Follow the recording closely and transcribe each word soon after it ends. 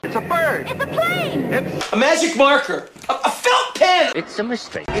It's a bird. It's a plane. It's a magic marker. A felt pen. It's a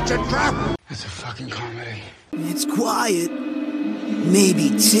mistake. It's a trap. It's a fucking comedy. It's quiet. Maybe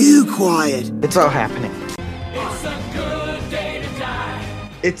too quiet. It's all happening. It's a good day to die.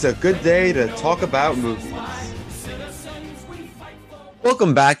 It's a good day to talk about movies.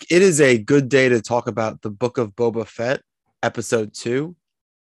 Welcome back. It is a good day to talk about the Book of Boba Fett, Episode 2.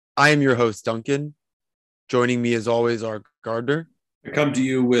 I am your host, Duncan. Joining me, as always, are Gardner. I come to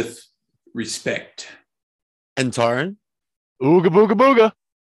you with respect. And Taran. Ooga booga booga.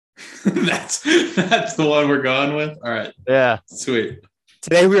 That's the one we're going with? All right. Yeah. Sweet.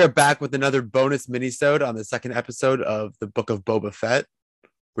 Today we are back with another bonus minisode on the second episode of the Book of Boba Fett.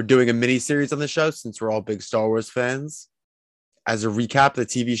 We're doing a mini-series on the show since we're all big Star Wars fans. As a recap, the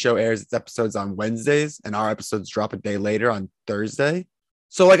TV show airs its episodes on Wednesdays, and our episodes drop a day later on Thursday.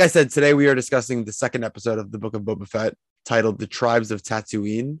 So like I said, today we are discussing the second episode of the Book of Boba Fett, titled The Tribes of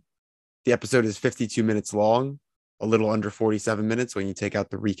Tatooine. The episode is 52 minutes long, a little under 47 minutes when you take out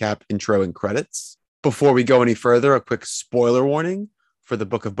the recap, intro, and credits. Before we go any further, a quick spoiler warning for the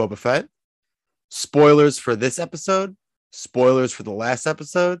Book of Boba Fett. Spoilers for this episode, spoilers for the last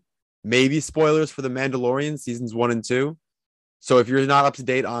episode, maybe spoilers for The Mandalorian seasons 1 and 2. So if you're not up to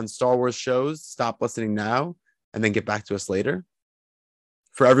date on Star Wars shows, stop listening now and then get back to us later.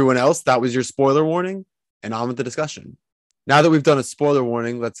 For everyone else, that was your spoiler warning, and on with the discussion. Now that we've done a spoiler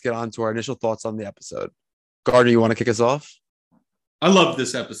warning, let's get on to our initial thoughts on the episode. Gardner, you want to kick us off? I love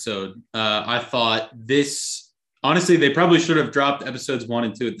this episode. I thought this, honestly, they probably should have dropped episodes 1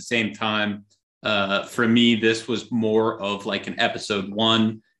 and 2 at the same time. For me, this was more of like an episode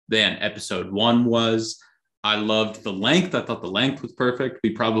 1 than episode 1 was. I loved the length. I thought the length was perfect. We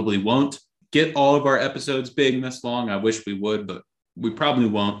probably won't get all of our episodes being this long. I wish we would, but we probably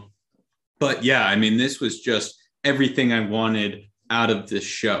won't. But yeah, I mean, this was just everything I wanted out of this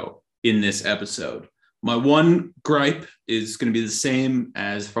show in this episode. My one gripe is going to be the same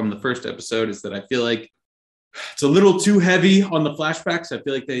as from the first episode, is that I feel like it's a little too heavy on the flashbacks. I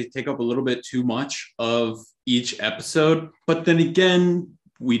feel like they take up a little bit too much of each episode. But then again,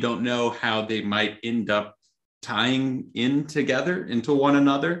 we don't know how they might end up tying in together into one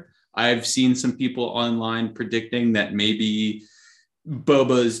another. I've seen some people online predicting that maybe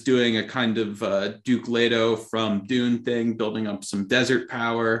Boba is doing a kind of Duke Leto from Dune thing, building up some desert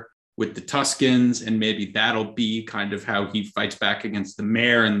power with the Tuskens, and maybe that'll be kind of how he fights back against the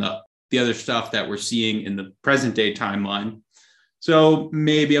mayor and the other stuff that we're seeing in the present day timeline. So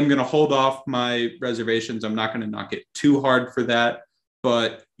maybe I'm going to hold off my reservations. I'm not going to knock it too hard for that.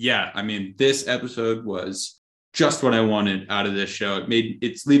 But yeah, I mean, this episode was just what I wanted out of this show.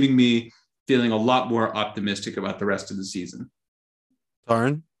 It's leaving me feeling a lot more optimistic about the rest of the season.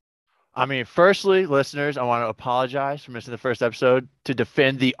 Taran? I mean, firstly, listeners, I want to apologize for missing the first episode to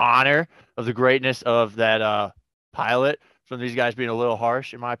defend the honor of the greatness of that pilot from these guys being a little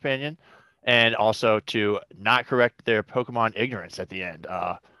harsh, in my opinion, and also to not correct their Pokemon ignorance at the end.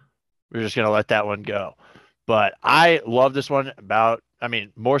 We're just going to let that one go. But I love this one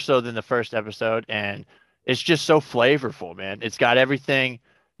more so than the first episode, and it's just so flavorful, man. It's got everything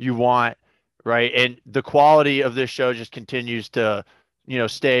you want, right? And the quality of this show just continues to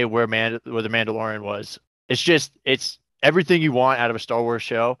stay where the Mandalorian was. It's everything you want out of a Star Wars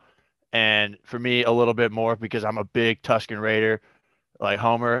show. And for me, a little bit more, because I'm a big Tusken Raider, like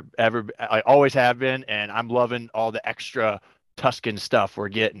Homer, I always have been. And I'm loving all the extra Tusken stuff we're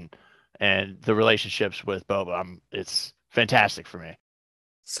getting and the relationships with Boba. It's fantastic for me.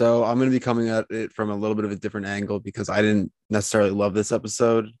 So I'm going to be coming at it from a little bit of a different angle, because I didn't necessarily love this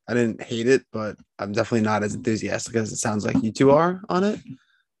episode. I didn't hate it, but I'm definitely not as enthusiastic as it sounds like you two are on it.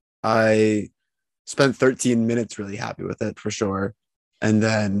 I spent 13 minutes really happy with it, for sure. And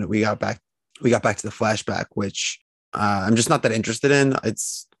then we got back to the flashback, which I'm just not that interested in.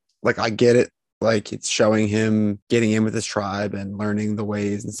 It's like, I get it. Like, it's showing him getting in with his tribe and learning the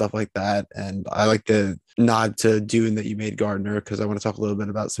ways and stuff like that. And I like the nod to Dune that you made, Gardner, because I want to talk a little bit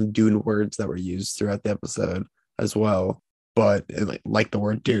about some Dune words that were used throughout the episode as well. But like the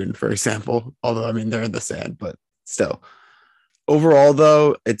word Dune, for example, although, I mean, they're in the sand, but still. Overall,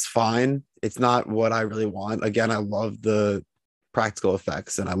 though, it's fine. It's not what I really want. Again, I love the practical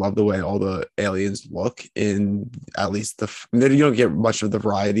effects, and I love the way all the aliens look in at least you don't get much of the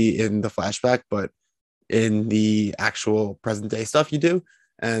variety in the flashback, but in the actual present day stuff you do.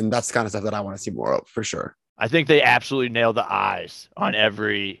 And that's the kind of stuff that I want to see more of, for sure. I think they absolutely nailed the eyes on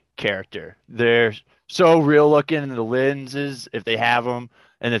every character. They're so real looking, and the lenses, if they have them,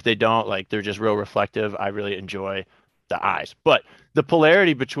 and if they don't, like, they're just real reflective. I really enjoy the eyes. But the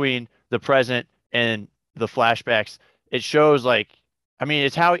polarity between the present and the flashbacks, it shows, like, I mean,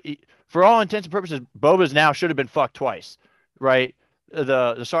 it's how, for all intents and purposes, Boba's now should have been fucked twice, right?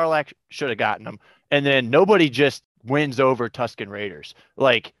 The Sarlacc should have gotten him, and then nobody just wins over Tusken Raiders.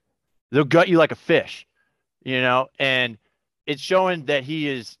 Like, they'll gut you like a fish, and it's showing that he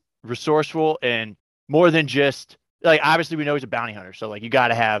is resourceful and more than just, like, obviously we know he's a bounty hunter, so like you got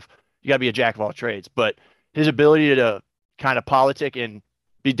to be a jack of all trades, but his ability to kind of politic and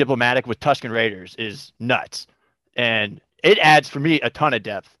be diplomatic with Tusken Raiders is nuts, and it adds for me a ton of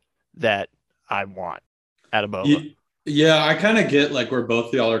depth that I want out of Boba. Yeah, I kind of get like where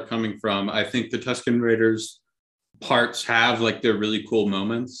both y'all are coming from. I think the Tusken Raiders parts have like their really cool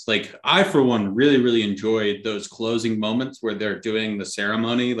moments. Like I, for one, really, really enjoyed those closing moments where they're doing the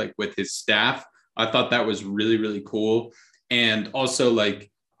ceremony, like with his staff. I thought that was really, really cool. And also,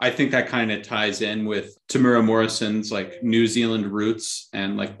 like, I think that kind of ties in with Tamura Morrison's like New Zealand roots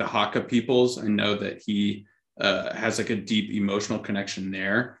and like the Hakka peoples. I know that he has like a deep emotional connection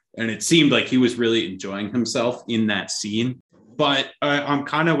there. And it seemed like he was really enjoying himself in that scene. But I'm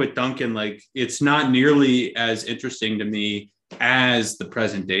kind of with Duncan, like it's not nearly as interesting to me as the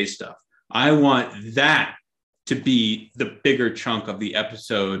present day stuff. I want that to be the bigger chunk of the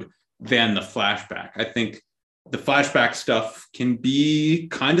episode than the flashback. I think the flashback stuff can be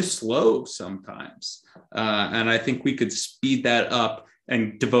kind of slow sometimes. And I think we could speed that up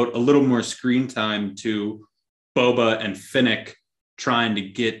and devote a little more screen time to Boba and Finnick trying to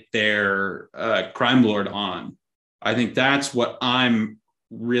get their crime lord on. I think that's what I'm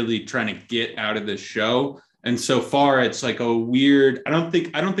really trying to get out of this show. And so far it's like a weird, I don't think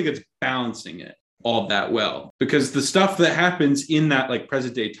it's balancing it all that well, because the stuff that happens in that like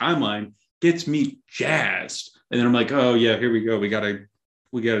present day timeline gets me jazzed. And then I'm like, oh yeah, here we go. We gotta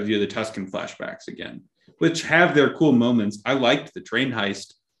do the Tusken flashbacks again, which have their cool moments. I liked the train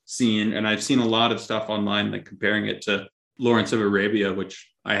heist scene, and I've seen a lot of stuff online like comparing it to Lawrence of Arabia, which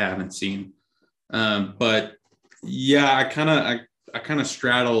I haven't seen. But yeah, I kind of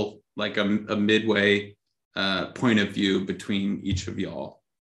straddle like a midway point of view between each of y'all.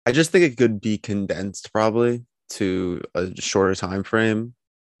 I just think it could be condensed probably to a shorter time frame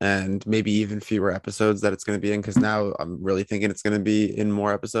and maybe even fewer episodes that it's going to be in, because now I'm really thinking it's going to be in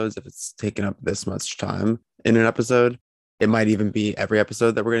more episodes if it's taking up this much time in an episode. It might even be every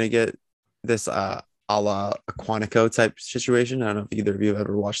episode that we're going to get this a la a Quantico type situation. I don't know if either of you have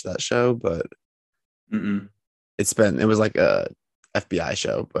ever watched that show, but it was like a FBI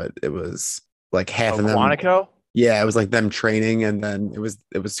show, but it was like half of them. Quantico? Yeah, it was like them training, and then it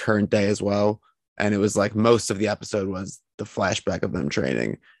was current day as well. And it was like most of the episode was the flashback of them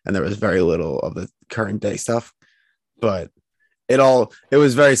training, and there was very little of the current day stuff. But it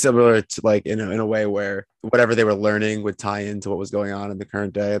was very similar to like in a way where whatever they were learning would tie into what was going on in the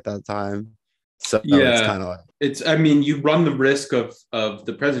current day at that time. So yeah, it's kind of like, I mean, you run the risk of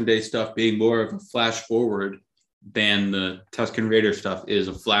the present day stuff being more of a flash forward than the Tusken Raider stuff is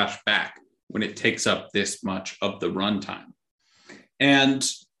a flashback when it takes up this much of the runtime. And,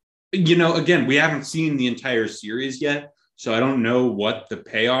 again, we haven't seen the entire series yet, so I don't know what the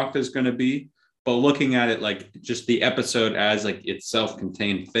payoff is going to be. But looking at it like just the episode as like its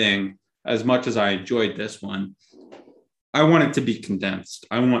self-contained thing, as much as I enjoyed this one, I want it to be condensed.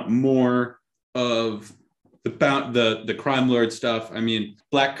 I want more of the crime lord stuff. I mean,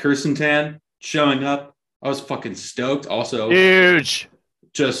 Black Kirsantan showing up, I was fucking stoked. Also, huge.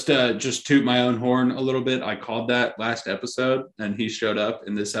 Just toot my own horn a little bit. I called that last episode, and he showed up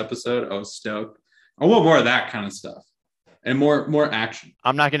in this episode. I was stoked. I want more of that kind of stuff and more action.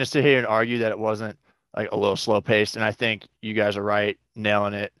 I'm not going to sit here and argue that it wasn't like a little slow paced, and I think you guys are right,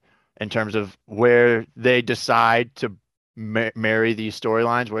 nailing it in terms of where they decide to marry these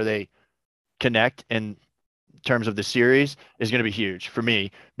storylines, where they connect in terms of the series is going to be huge for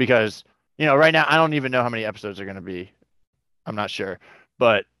me, because right now I don't even know how many episodes are going to be. I'm not sure,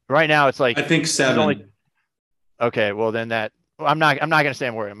 but right now it's like I think 7. Okay, well then I'm not going to say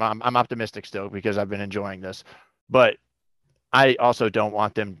I'm worried. I'm optimistic still because I've been enjoying this, but I also don't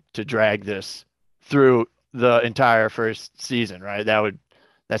want them to drag this through the entire first season, right?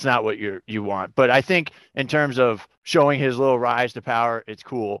 That's not what you want. But I think in terms of showing his little rise to power, it's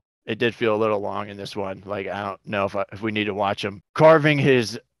cool. It did feel a little long in this one. Like, I don't know if we need to watch him carving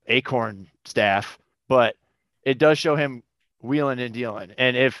his acorn staff, but it does show him wheeling and dealing.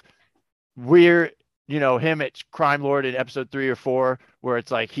 And if we're, him at Crime Lord in episode 3 or 4, where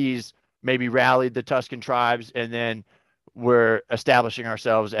it's like he's maybe rallied the Tusken tribes, and then we're establishing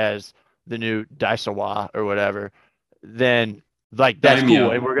ourselves as the new Daisawa or whatever, then like that's Daimyo.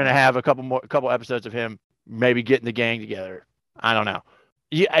 cool. And we're going to have a couple episodes of him maybe getting the gang together. I don't know.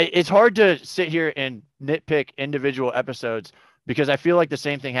 Yeah, it's hard to sit here and nitpick individual episodes because I feel like the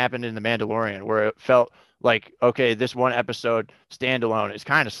same thing happened in The Mandalorian, where it felt like, okay, this one episode standalone is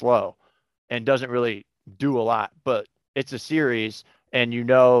kind of slow and doesn't really do a lot, but it's a series and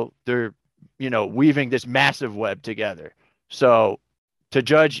they're weaving this massive web together. So to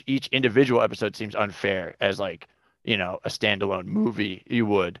judge each individual episode seems unfair as like, a standalone movie you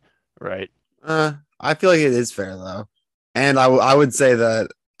would, right? I feel like it is fair though. And I would say that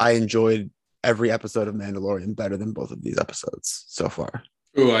I enjoyed every episode of Mandalorian better than both of these episodes so far.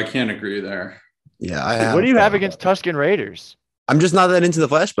 Oh, I can't agree there. Yeah, What do you have against Tusken Raiders? I'm just not that into the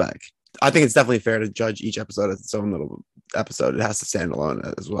flashback. I think it's definitely fair to judge each episode as its own little episode. It has to stand alone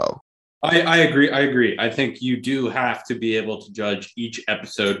as well. I agree. I think you do have to be able to judge each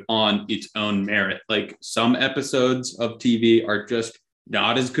episode on its own merit. Like some episodes of TV are just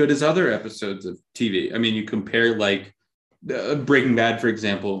not as good as other episodes of TV. I mean, you compare like Breaking Bad, for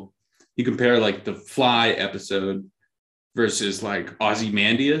example, you compare like the Fly episode versus like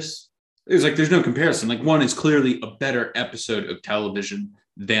Ozymandias. There's no comparison. Like one is clearly a better episode of television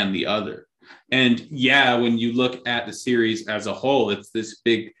than the other. And yeah, when you look at the series as a whole, it's this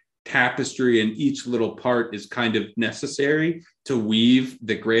big tapestry and each little part is kind of necessary to weave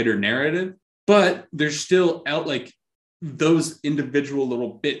the greater narrative. But there's still those individual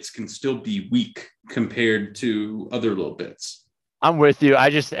little bits can still be weak compared to other little bits. I'm with you.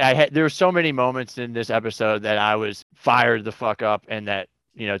 There were so many moments in this episode that I was fired the fuck up and that,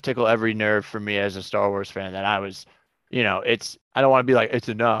 tickle every nerve for me as a Star Wars fan that I was, I don't want to be like, it's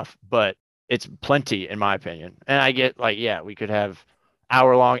enough, but it's plenty in my opinion. And I get we could have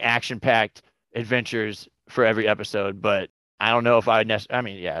hour-long action-packed adventures for every episode, but I don't know if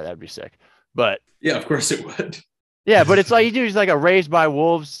that'd be sick. But yeah, of course it would. Yeah, but it's like a Raised by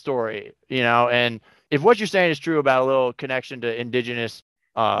Wolves story, and if what you're saying is true about a little connection to indigenous,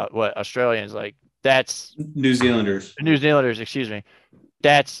 Australians, like that's New Zealanders, excuse me.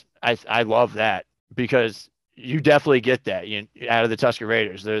 I love that because you definitely get that out of the Tusken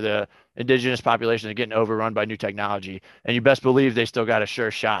Raiders. They're the indigenous population that are getting overrun by new technology, and you best believe they still got a sure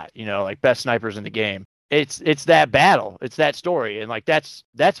shot, like best snipers in the game. It's that battle. It's that story. And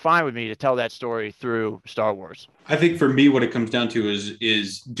that's fine with me to tell that story through Star Wars. I think for me, what it comes down to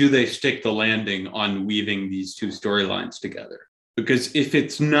is do they stick the landing on weaving these two storylines together? Because if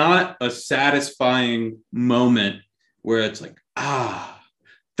it's not a satisfying moment where it's like,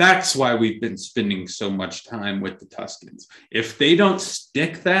 that's why we've been spending so much time with the Tuskens. If they don't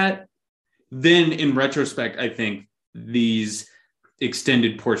stick that, then in retrospect, I think these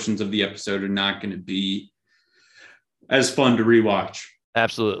extended portions of the episode are not going to be as fun to rewatch.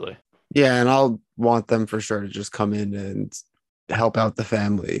 Absolutely. Yeah, and I'll want them for sure to just come in and help out the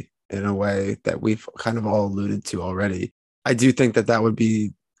family in a way that we've kind of all alluded to already. I do think that would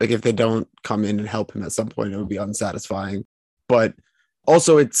be like, if they don't come in and help him at some point, it would be unsatisfying. But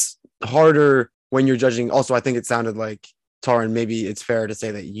also it's harder when you're judging. Also, I think it sounded like, Taran, maybe it's fair to say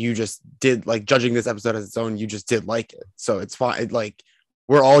that you just did, like, judging this episode as its own, you just did like it. So it's fine. Like,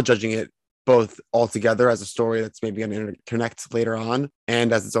 we're all judging it both all together as a story that's maybe going to connect later on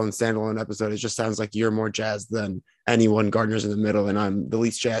and as its own standalone episode. It just sounds like you're more jazzed than anyone. Gardner's in the middle, and I'm the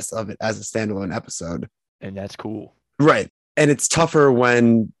least jazzed of it as a standalone episode. And that's cool. Right. And it's tougher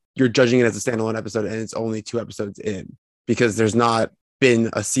when you're judging it as a standalone episode and it's only 2 episodes in, because there's not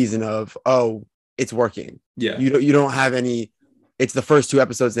been a season of, it's working. Yeah. You don't have any, it's the first 2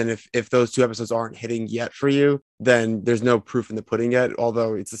 episodes. And if those 2 episodes aren't hitting yet for you, then there's no proof in the pudding yet.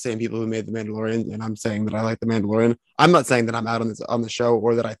 Although it's the same people who made The Mandalorian, and I'm saying that I like The Mandalorian. I'm not saying that I'm out on the show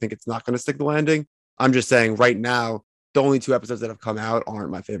or that I think it's not going to stick the landing. I'm just saying right now, the only 2 episodes that have come out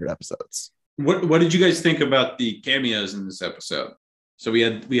aren't my favorite episodes. What did you guys think about the cameos in this episode? So we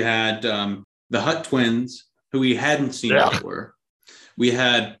had the Hutt twins, who we hadn't seen before. We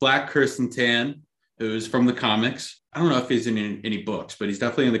had Black Kirsten Tan, who's from the comics. I don't know if he's in any books, but he's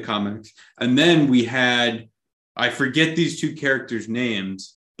definitely in the comics. And then we had, I forget these 2 characters'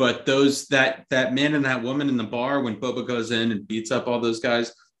 names, but that man and that woman in the bar when Boba goes in and beats up all those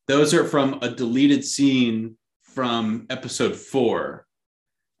guys, those are from a deleted scene from episode 4.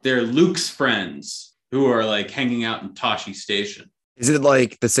 They're Luke's friends who are like hanging out in Tashi Station. Is it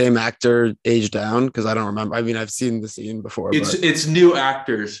like the same actor aged down? Because I don't remember. I mean, I've seen the scene before. It's new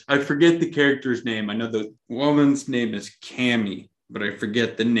actors. I forget the character's name. I know the woman's name is Cammy, but I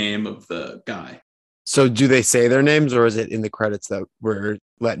forget the name of the guy. So do they say their names, or is it in the credits that we're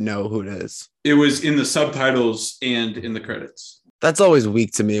let know who it is? It was in the subtitles and in the credits. That's always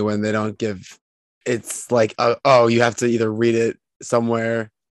weak to me when they don't give. It's like, you have to either read it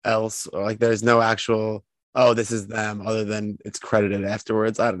somewhere else, or like there's no actual, this is them, other than it's credited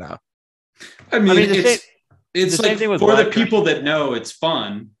afterwards. I don't know. I mean It's the same like thing with for the Black people that know, it's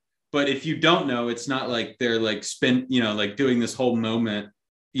fun. But if you don't know, it's not like they're like like doing this whole moment,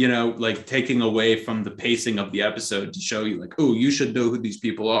 like taking away from the pacing of the episode to show you like, oh, you should know who these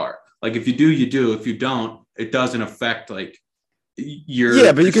people are. Like if you do, you do. If you don't, it doesn't affect like your.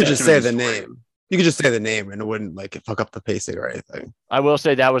 Yeah, but you could just perception say of the story. name. You could just say the name and it wouldn't like fuck up the pacing or anything. I will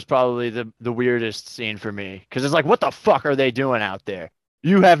say that was probably the weirdest scene for me because it's like, what the fuck are they doing out there?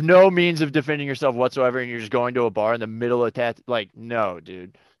 You have no means of defending yourself whatsoever, and you're just going to a bar in the middle of like, no,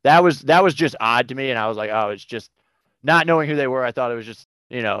 dude. That was just odd to me, and I was like, oh, it's just not knowing who they were. I thought it was just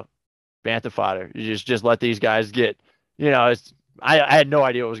bantha fodder. You just let these guys get, it's I had no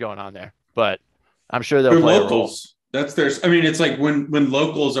idea what was going on there, but I'm sure they'll They're play a role. locals. That's their. I mean, it's like when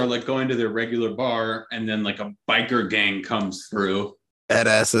locals are like going to their regular bar, and then like a biker gang comes through.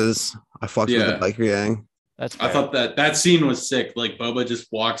 Badasses. I fucked with Yeah. the biker gang. That's I fair. thought that scene was sick. Like Boba just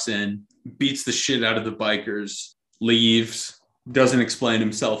walks in, beats the shit out of the bikers, leaves, doesn't explain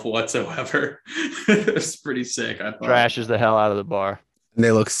himself whatsoever. It's pretty sick. I thought. Trashes the hell out of the bar. And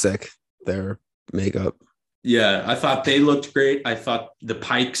they look sick. Their makeup. Yeah, I thought they looked great. I thought the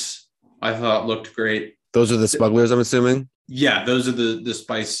Pikes, looked great. Those are the smugglers, I'm assuming. Yeah, those are the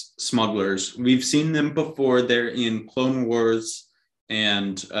spice smugglers. We've seen them before. They're in Clone Wars,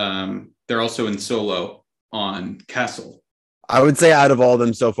 and they're also in Solo on Castle. I would say out of all of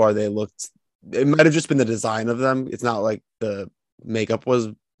them so far, it might have just been the design of them. It's not like the makeup was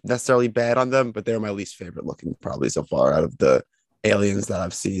necessarily bad on them, but they're my least favorite looking probably so far out of the aliens that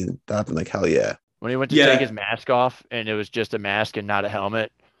I've seen. That I've been like, hell yeah. When he went to Yeah. take his mask off and it was just a mask and not a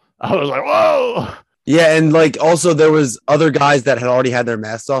helmet, I was like, whoa. Yeah, and like also there was other guys that had already had their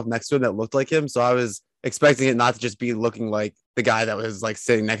masks off next to him that looked like him. So I was expecting it not to just be looking like the guy that was like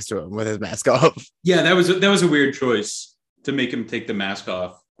sitting next to him with his mask off. Yeah, that was a weird choice to make him take the mask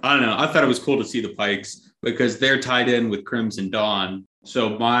off. I don't know. I thought it was cool to see the Pikes because they're tied in with Crimson Dawn.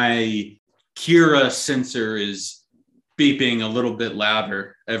 So my Kira sensor is beeping a little bit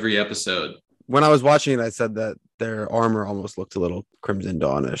louder every episode. When I was watching it, I said that their armor almost looked a little Crimson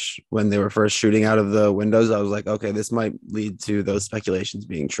Dawnish. When they were first shooting out of the windows, I was like, okay, this might lead to those speculations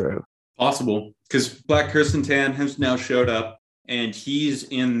being true. Possible, because Black Kirsten has now showed up, and he's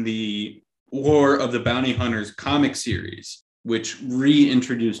in the War of the Bounty Hunters comic series, which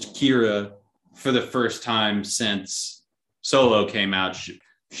reintroduced Kira for the first time since Solo came out.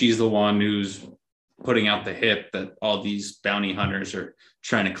 She's the one who's putting out the hit that all these bounty hunters are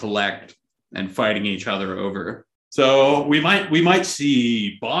trying to collect and fighting each other over. So we might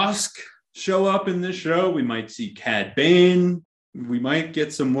see Bosk show up in this show. We might see Cad Bane. We might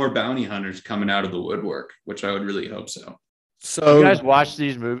get some more bounty hunters coming out of the woodwork, which I would really hope so. So You guys watch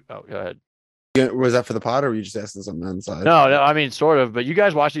these movies? Oh, go ahead. was that for the pod or were you just asking something on the side? No, I mean, sort of, but you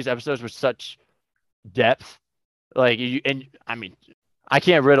guys watch these episodes with such depth. Like, I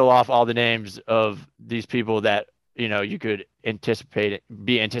can't riddle off all the names of these people that, you could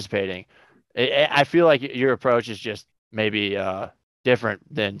be anticipating. I feel like your approach is just maybe different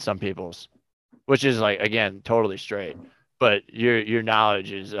than some people's, which is like, again, totally straight. But your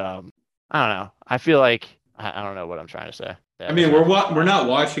knowledge is, I don't know. I feel like I don't know what I'm trying to say. I mean, we're not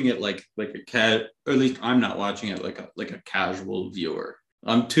watching it like a cat, or at least I'm not watching it like a casual viewer.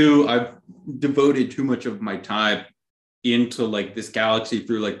 I've devoted too much of my time into like this galaxy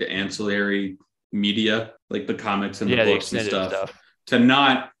through like the ancillary media, like the comics and the books and stuff, to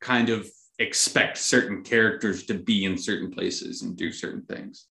not kind of expect certain characters to be in certain places and do certain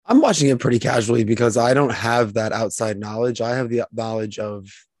things. I'm watching it pretty casually because I don't have that outside knowledge. I have the knowledge of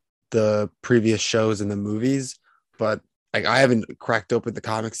the previous shows and the movies, but like I haven't cracked open the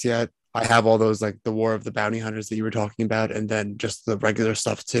comics yet. I have all those like the War of the Bounty Hunters that you were talking about, and then just the regular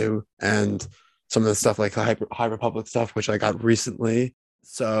stuff too, and some of the stuff like the High Republic stuff, which I got recently.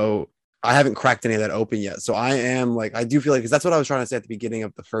 So I haven't cracked any of that open yet. So I am like, I do feel like, because that's what I was trying to say at the beginning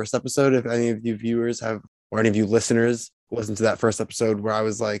of the first episode. If any of you viewers have, or any of you listeners listened to that first episode, where I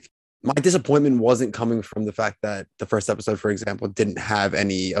was like, my disappointment wasn't coming from the fact that the first episode, for example, didn't have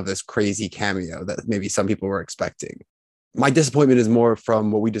any of this crazy cameo that maybe some people were expecting. My disappointment is more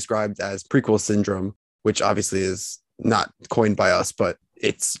from what we described as prequel syndrome, which obviously is not coined by us, but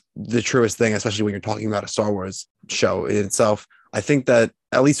it's the truest thing, especially when you're talking about a Star Wars show in itself. I think that,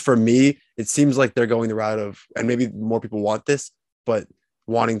 at least for me, it seems like they're going the route of, and maybe more people want this, but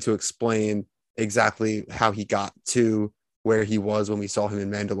wanting to explain exactly how he got to where he was when we saw him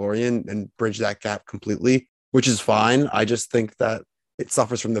in Mandalorian and bridge that gap completely, which is fine. I just think that it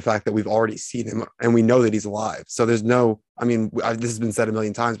suffers from the fact that we've already seen him and we know that he's alive. So there's no, this has been said a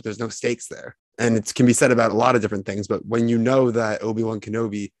million times, but there's no stakes there. And it can be said about a lot of different things. But when you know that Obi-Wan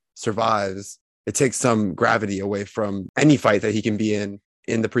Kenobi survives it takes some gravity away from any fight that he can be in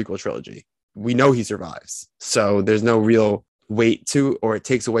the prequel trilogy. We know he survives. So there's no real weight to, or it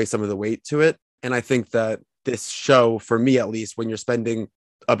takes away some of the weight to it. And I think that this show, for me at least, when you're spending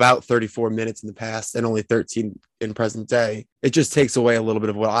about 34 minutes in the past and only 13 in present day, it just takes away a little bit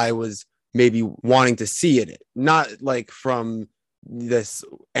of what I was maybe wanting to see in it. Not like from this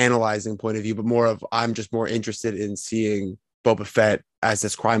analyzing point of view, but more of I'm just more interested in seeing Boba Fett as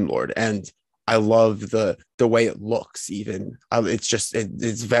this crime lord. And I love the way it looks. Even it's just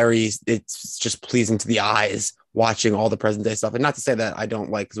it's just pleasing to the eyes watching all the present day stuff. And not to say that I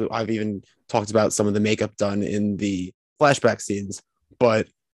don't like, because I've even talked about some of the makeup done in the flashback scenes, but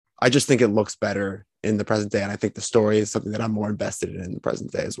I just think it looks better in the present day. And I think the story is something that I'm more invested in the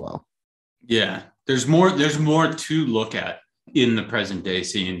present day as well. Yeah, there's more to look at in the present day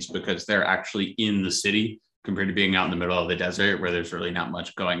scenes because they're actually in the city compared to being out in the middle of the desert where there's really not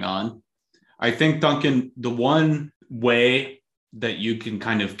much going on. I think, Duncan, the one way that you can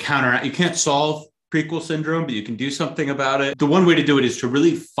kind of counteract, you can't solve prequel syndrome, but you can do something about it. The one way to do it is to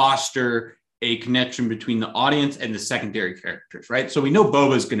really foster a connection between the audience and the secondary characters, right? So we know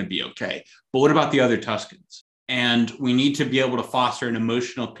Boba's going to be okay, but what about the other Tuskens? And we need to be able to foster an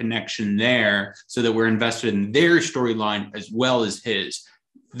emotional connection there so that we're invested in their storyline as well as his.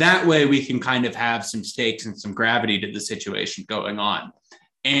 That way we can kind of have some stakes and some gravity to the situation going on.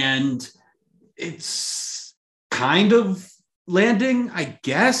 And it's kind of landing, I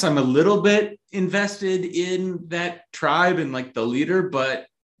guess. I'm a little bit invested in that tribe and like the leader, but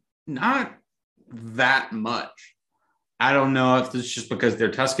not that much. I don't know if it's just because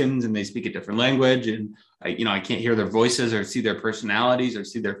they're Tuskens and they speak a different language and I can't hear their voices or see their personalities or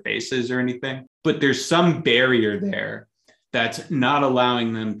see their faces or anything, but there's some barrier there that's not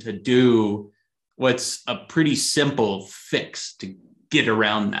allowing them to do what's a pretty simple fix to get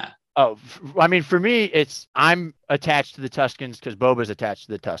around that. Oh, I mean, for me, I'm attached to the Tuskens because Boba's attached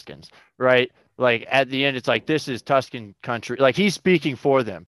to the Tuskens, right? Like at the end, it's like, this is Tusken country. Like he's speaking for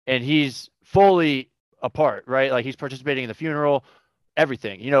them and he's fully a part, right? Like he's participating in the funeral,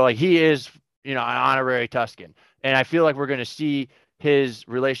 everything, like he is, an honorary Tusken. And I feel like we're going to see his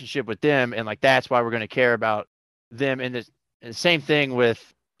relationship with them. And like, that's why we're going to care about them in this. And same thing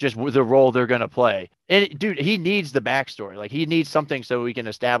with just the role they're going to play. And dude, he needs the backstory. Like he needs something so we can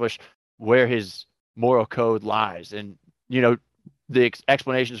establish where his moral code lies and, the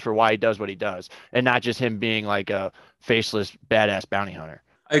explanations for why he does what he does and not just him being like a faceless, badass bounty hunter.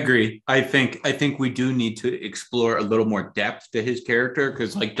 I agree. I think we do need to explore a little more depth to his character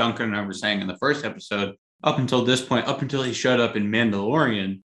because like Duncan and I were saying in the first episode, up until this point, up until he showed up in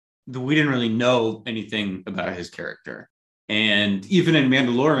Mandalorian, we didn't really know anything about his character. And even in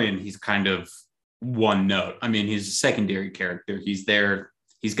Mandalorian, he's kind of one note. I mean, he's a secondary character. He's there.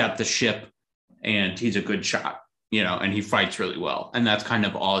 He's got the ship and he's a good shot, and he fights really well. And that's kind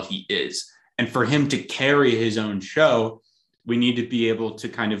of all he is. And for him to carry his own show, we need to be able to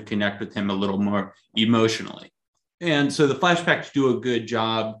kind of connect with him a little more emotionally. And so the flashbacks do a good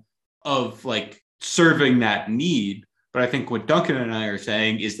job of like serving that need. But I think what Duncan and I are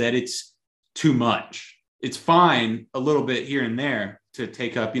saying is that it's too much. It's fine a little bit here and there to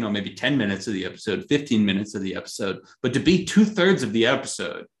take up, maybe 10 minutes of the episode, 15 minutes of the episode, but to be 2/3 of the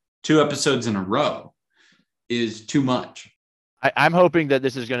episode, 2 episodes in a row is too much. I'm hoping that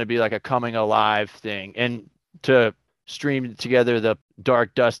this is going to be like a coming alive thing and to stream together the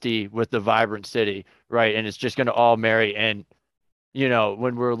dark, dusty with the vibrant city, right? And it's just going to all marry. And,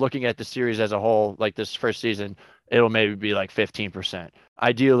 when we're looking at the series as a whole, like this first season, it'll maybe be like 15%.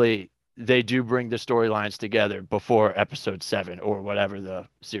 Ideally, they do bring the storylines together before episode 7 or whatever the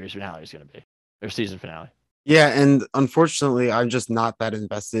series finale is going to be, or season finale. Yeah, and unfortunately, I'm just not that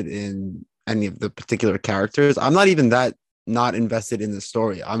invested in any of the particular characters. I'm not even that not invested in the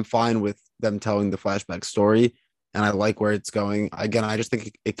story. I'm fine with them telling the flashback story, and I like where it's going. Again, I just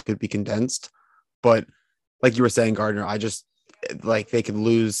think it could be condensed, but like you were saying, Gardner, I just like they could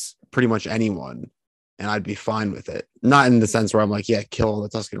lose pretty much anyone, and I'd be fine with it. Not in the sense where I'm like, yeah, kill all the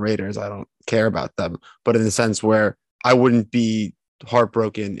Tusken Raiders. I don't care about them, but in the sense where I wouldn't be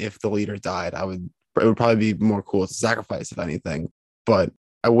heartbroken if the leader died. It would probably be more cool to sacrifice, if anything, but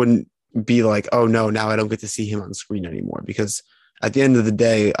I wouldn't be like, oh no, now I don't get to see him on screen anymore. Because at the end of the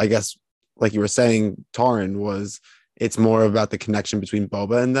day, I guess, like you were saying, Taran, it's more about the connection between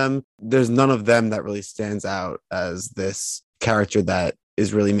Boba and them. There's none of them that really stands out as this character that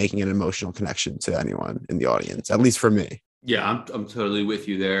is really making an emotional connection to anyone in the audience, at least for me. Yeah, I'm totally with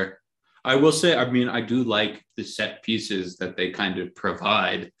you there. I will say, I do like the set pieces that they kind of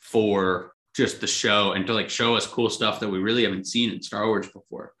provide for just the show and to like show us cool stuff that we really haven't seen in Star Wars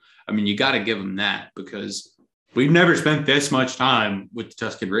before. I mean, you got to give them that because we've never spent this much time with the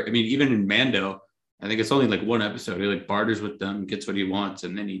Tusken Raiders. I mean, even in Mando, I think it's only like one episode. He like barters with them, gets what he wants,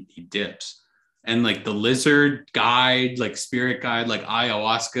 and then he dips. And like the lizard guide, like spirit guide, like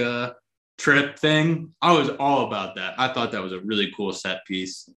ayahuasca trip thing, I was all about that. I thought that was a really cool set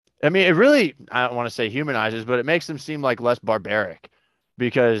piece. I mean, it really, I don't want to say humanizes, but it makes them seem like less barbaric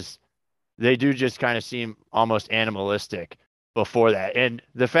because they do just kind of seem almost animalistic before that. And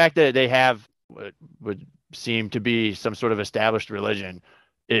the fact that they have what would seem to be some sort of established religion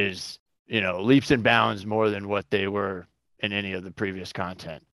is, leaps and bounds more than what they were in any of the previous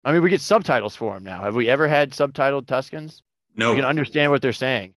content. I mean, we get subtitles for them now. Have we ever had subtitled Tuskens? No. We can understand what they're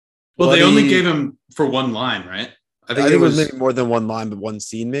saying. Well, they only gave him for one line, right? I think it was maybe more than one line, but one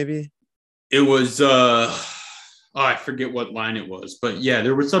scene maybe. It was, I forget what line it was. But yeah,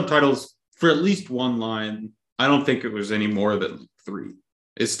 there were subtitles for at least one line. I don't think it was any more than 3.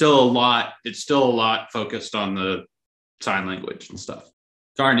 It's still a lot. It's still a lot focused on the sign language and stuff.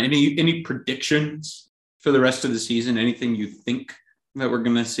 Darn, any predictions for the rest of the season? Anything you think that we're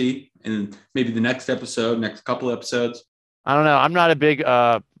going to see in maybe the next episode, next couple episodes? I don't know. I'm not a big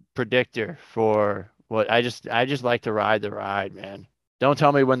predictor for what I just like to ride the ride, man. Don't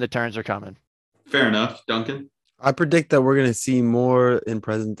tell me when the turns are coming. Fair enough. Duncan? I predict that we're going to see more in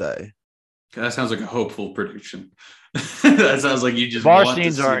present day. That sounds like a hopeful prediction. That sounds like you just bar want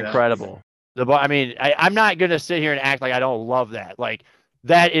scenes to see are that. Incredible. I'm not going to sit here and act like I don't love that. Like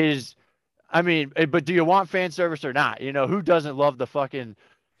that is, but do you want fan service or not? Who doesn't love the fucking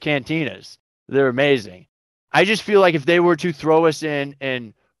cantinas? They're amazing. I just feel like if they were to throw us in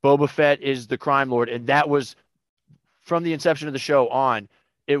and Boba Fett is the crime lord, and that was from the inception of the show on,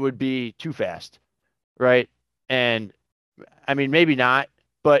 it would be too fast, right? And I mean, maybe not,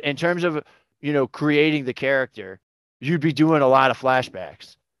 but in terms of, creating the character, you'd be doing a lot of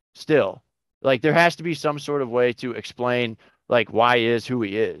flashbacks still. Like there has to be some sort of way to explain like why he is who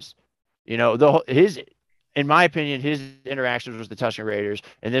he is. In my opinion, his interactions with the Tusken Raiders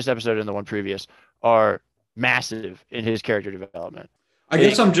in this episode and the one previous are massive in his character development. I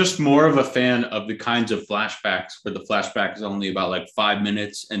guess I'm just more of a fan of the kinds of flashbacks where the flashback is only about like 5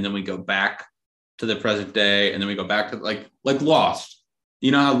 minutes and then we go back to the present day and then we go back to like Lost.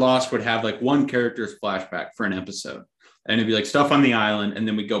 You know how Lost would have like one character's flashback for an episode and it'd be like stuff on the island and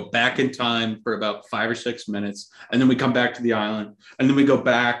then we go back in time for about 5 or 6 minutes and then we come back to the island and then we go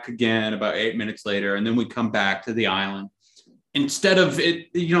back again about 8 minutes later and then we come back to the island. Instead of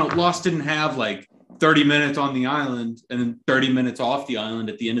it, Lost didn't have like 30 minutes on the island and then 30 minutes off the island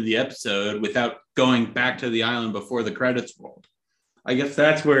at the end of the episode without going back to the island before the credits rolled. I guess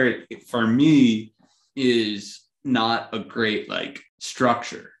that's where it, for me, is not a great like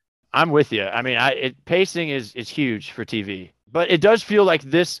structure. I'm with you. Pacing is huge for TV, but it does feel like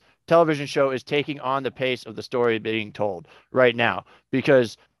this television show is taking on the pace of the story being told right now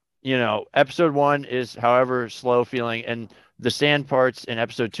because, episode 1 is however slow feeling and the sand parts in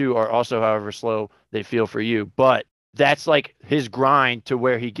episode 2 are also however slow they feel for you, but that's like his grind to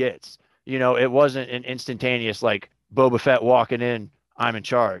where he gets, it wasn't an instantaneous, like Boba Fett walking in, I'm in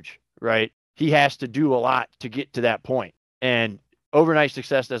charge, right? He has to do a lot to get to that point. And overnight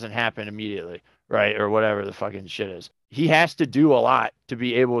success doesn't happen immediately, right? Or whatever the fucking shit is. He has to do a lot to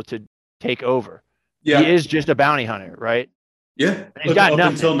be able to take over. Yeah. He is just a bounty hunter, right? Yeah. He's got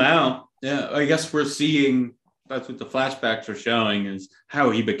nothing until now. Yeah. I guess we're seeing, that's what the flashbacks are showing, is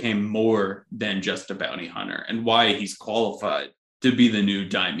how he became more than just a bounty hunter and why he's qualified to be the new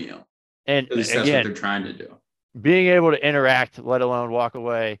daimyo. And at least that's what they're trying to do. Being able to interact, let alone walk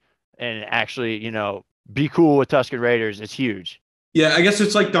away and actually, be cool with Tusken Raiders is huge. Yeah, I guess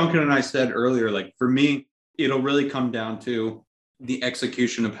it's like Duncan and I said earlier, like for me, it'll really come down to the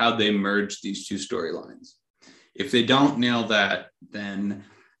execution of how they merge these two storylines. If they don't nail that, then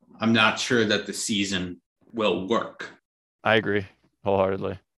I'm not sure that the season will work. I agree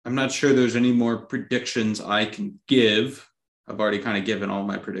wholeheartedly. I'm not sure there's any more predictions I can give. I've already kind of given all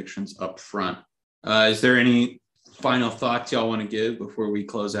my predictions up front. Is there any final thoughts y'all want to give before we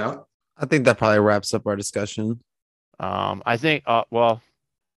close out? I think that probably wraps up our discussion. I think, Boba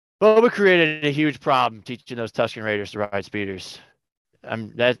created a huge problem teaching those Tusken Raiders to ride speeders.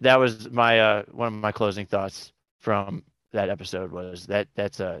 That was my one of my closing thoughts from that episode was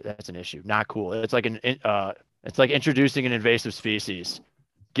that's an issue. Not cool. It's like it's like introducing an invasive species,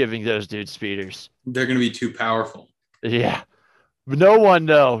 giving those dudes speeders. They're going to be too powerful. Yeah. But no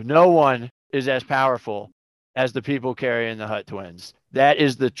one is as powerful as the people carrying the Hutt twins. That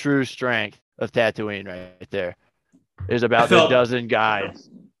is the true strength of Tatooine right there. Is about the dozen guys.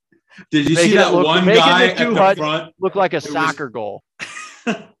 Did you see that one guy at the front? Look like a soccer goal.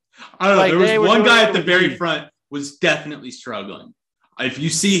 I don't know. Like, There they was were one doing guy it at the with very me. front was definitely struggling. If you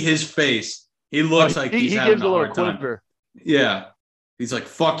see his face, he looks like he's he having gives a a little hard time. quiver. Yeah. He's like,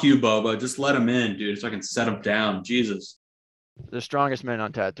 fuck you, Boba. Just let him in, dude, so I can set him down. Jesus. The strongest man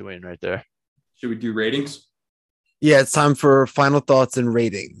on Tatooine right there. Should we do ratings? Yeah, it's time for final thoughts and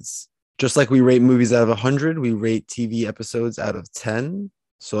ratings. Just like we rate movies out of 100, we rate TV episodes out of 10.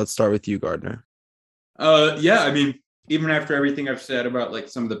 So let's start with you, Gardner. Yeah, I mean, even after everything I've said about like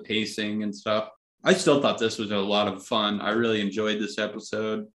some of the pacing and stuff, I still thought this was a lot of fun. I really enjoyed this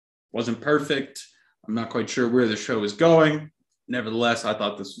episode. Wasn't perfect. I'm not quite sure where the show is going. Nevertheless, I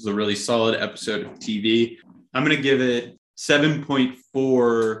thought this was a really solid episode of TV. I'm going to give it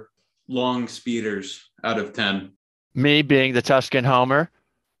 7.4 long speeders out of 10. Me being the Tuscan Homer,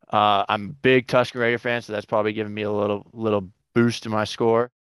 I'm a big Tuscan Raider fan, so that's probably giving me a little boost to my score.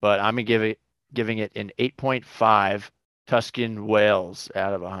 But I'm giving it an 8.5 Tuscan whales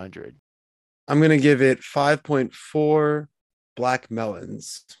out of 100. I'm going to give it 5.4 black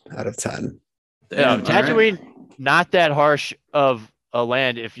melons out of 10. Damn, Tatooine, all right. not that harsh of a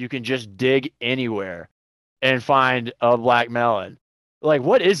land if you can just dig anywhere and find a black melon. Like,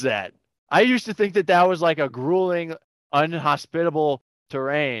 what is that? I used to think that was like a grueling, unhospitable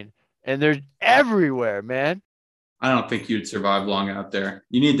terrain, and they're everywhere, man. I don't think you'd survive long out there.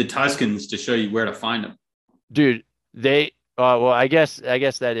 You need the Tuscans to show you where to find them. Dude, they well, I guess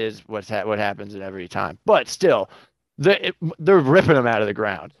that is what happens at every time. But still, they're ripping them out of the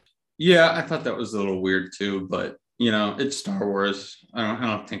ground. Yeah, I thought that was a little weird too, but you know, it's Star Wars. I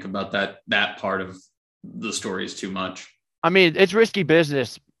don't think about that part of the stories too much. I mean, it's risky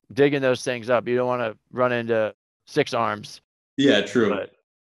business digging those things up. You don't want to run into six arms. Yeah, true. But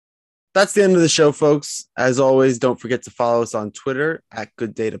That's the end of the show, folks. As always, don't forget to follow us on Twitter at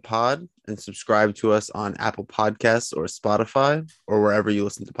Good Data Pod and subscribe to us on Apple Podcasts or Spotify or wherever you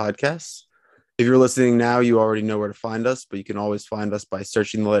listen to podcasts. If you're listening now, you already know where to find us, but you can always find us by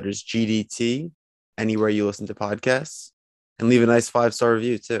searching the letters GDT anywhere you listen to podcasts, and leave a nice 5-star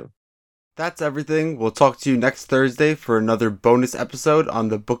review too. That's everything. We'll talk to you next Thursday for another bonus episode on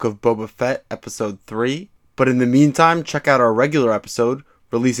the Book of Boba Fett, episode 3. But in the meantime, check out our regular episode,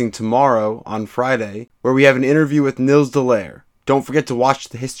 releasing tomorrow on Friday, where we have an interview with Nils Delaire. Don't forget to watch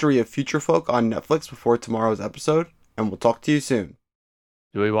The History of Future Folk on Netflix before tomorrow's episode, and we'll talk to you soon.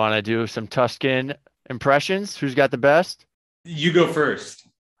 do we want to do some Tuscan impressions? Who's got the best? You go first.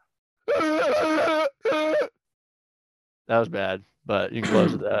 That was bad, but you can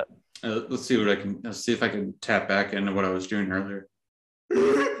close with that. Let's see if I can tap back into what I was doing earlier.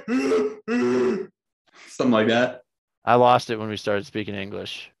 Something like that. I lost it when we started speaking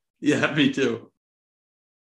English. Yeah, me too.